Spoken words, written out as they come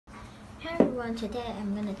everyone, today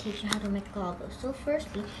I'm gonna teach you how to make globbles. So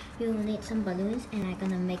firstly, you will need some balloons and I'm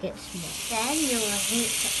gonna make it small. Then you will need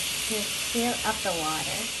to fill up the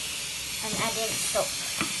water and add in soap.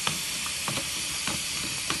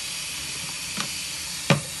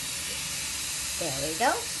 There we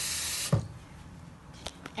go.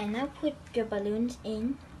 And now put your balloons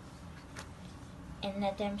in and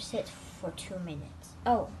let them sit for 2 minutes.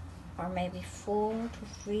 Oh, or maybe 2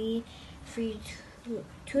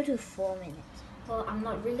 to 4 minutes. Well, I'm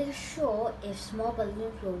not really sure if small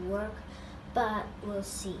balloons will work, but we'll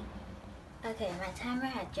see. Okay, my timer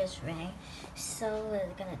had just rang, so we're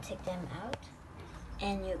gonna take them out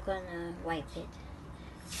and you're gonna wipe it.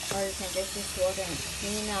 Or you can just use water and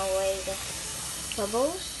clean away the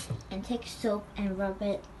bubbles and take soap and rub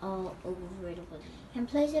it all over the balloon. And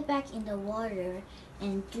place it back in the water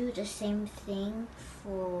and do the same thing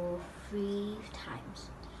for 3 times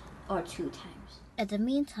or 2 times. At the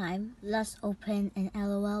meantime, let's open an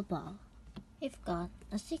L.O.L ball. We've got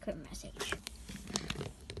a secret message.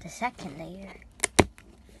 The second layer.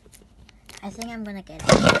 I think I'm gonna get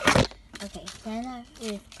it. Okay, then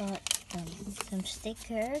we've got some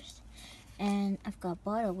stickers, and I've got a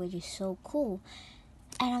bottle, which is so cool.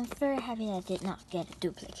 And I'm very happy that I did not get a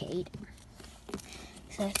duplicate.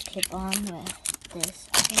 So let's keep on with this.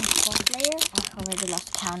 I think 4th layer. I already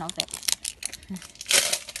lost count of it.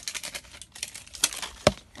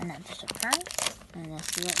 And then just a front, and let's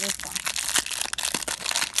see what we've got.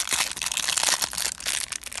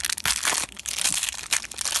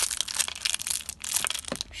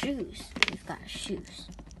 Shoes. We've got shoes.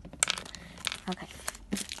 Okay.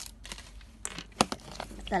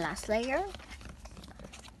 The last layer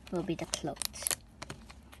will be the clothes.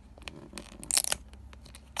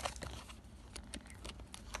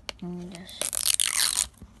 And just,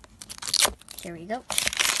 there we go.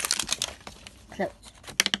 Clothes.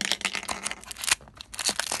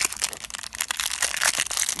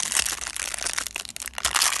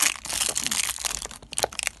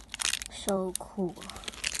 So cool.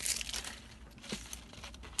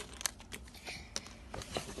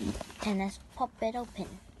 And let's pop it open.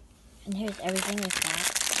 And here's everything we've got.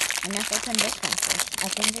 And let's open this one first. I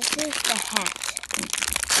think this is the hat.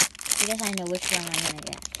 Because I know which one I'm gonna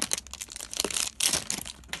get.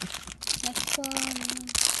 Next one.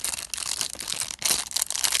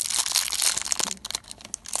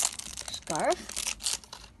 Scarf.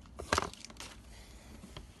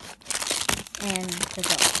 And the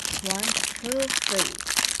dog. 1, 2, 3.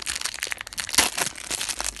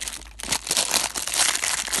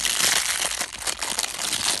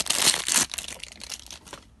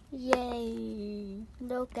 Yay!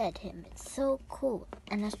 Look at him. It's so cool.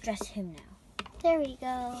 And let's dress him now. There we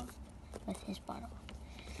go. With his bottle.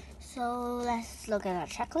 So let's look at our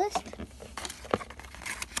checklist.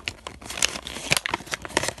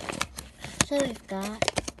 So we've got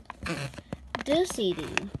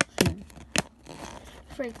do-see-do.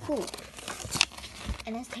 Pretty cool.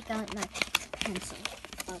 And let's take out my pencil.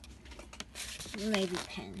 Maybe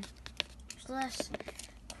pen. So let's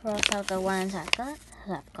cross out the ones I've got.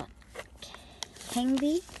 So I've got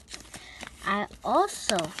Kingby. I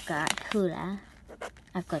also got Hula.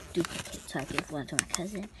 I've got duplicate, so I give one to my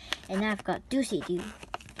cousin. And now I've got do-see-do.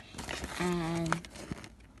 And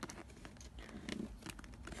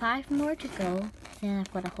 5 more to go. Then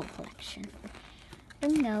I've got a whole collection.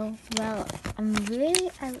 And no, well, I really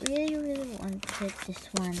wanted this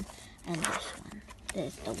one and this one.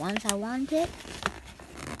 There's the ones I wanted.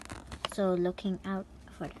 So looking out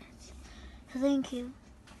for that. So thank you.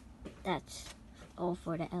 That's all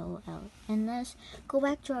for the L.O.L. And let's go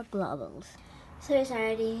back to our globbles. So it's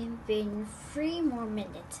already been 3 more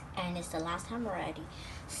minutes and it's the last time already.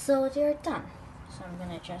 So they're done. So I'm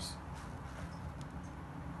gonna just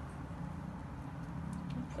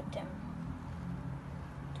put them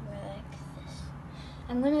like this.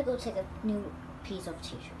 I'm gonna go take a new piece of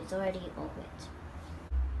tissue. It's already all wet.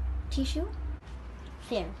 Tissue.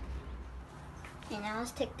 There. And now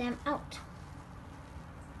let's take them out.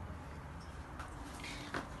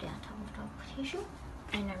 Put it on top of the tissue.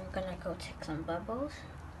 And I'm gonna go take some bubbles.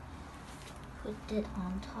 Put it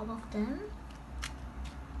on top of them.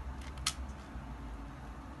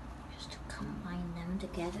 Just to combine them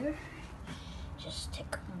together. Just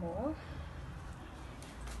take more.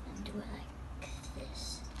 And do it like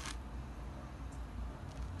this.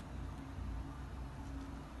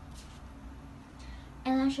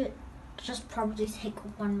 And I should just probably take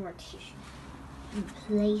one more tissue and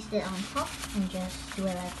place it on top and just do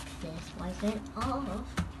it like this. Wipe it off.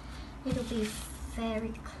 It'll be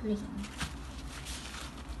very clean.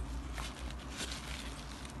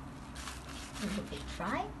 A little bit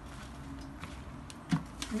dry.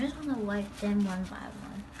 I'm just gonna wipe them one by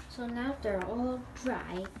one. So now they're all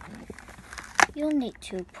dry. You'll need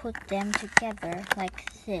to put them together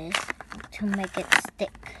like this to make it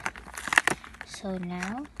stick. So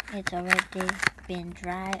now it's already been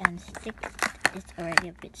dry and stick. It's already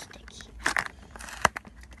a bit sticky.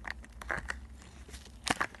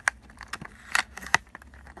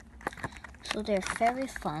 So they're very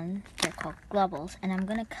fun. They're called globbles, and I'm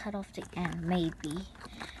gonna cut off the end maybe.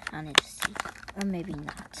 I need to see, or maybe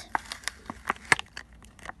not.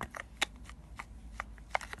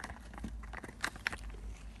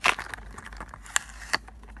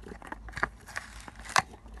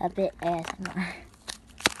 A bit ASMR.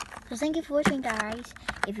 So thank you for watching, guys.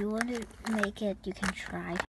 If you want to make it, you can try.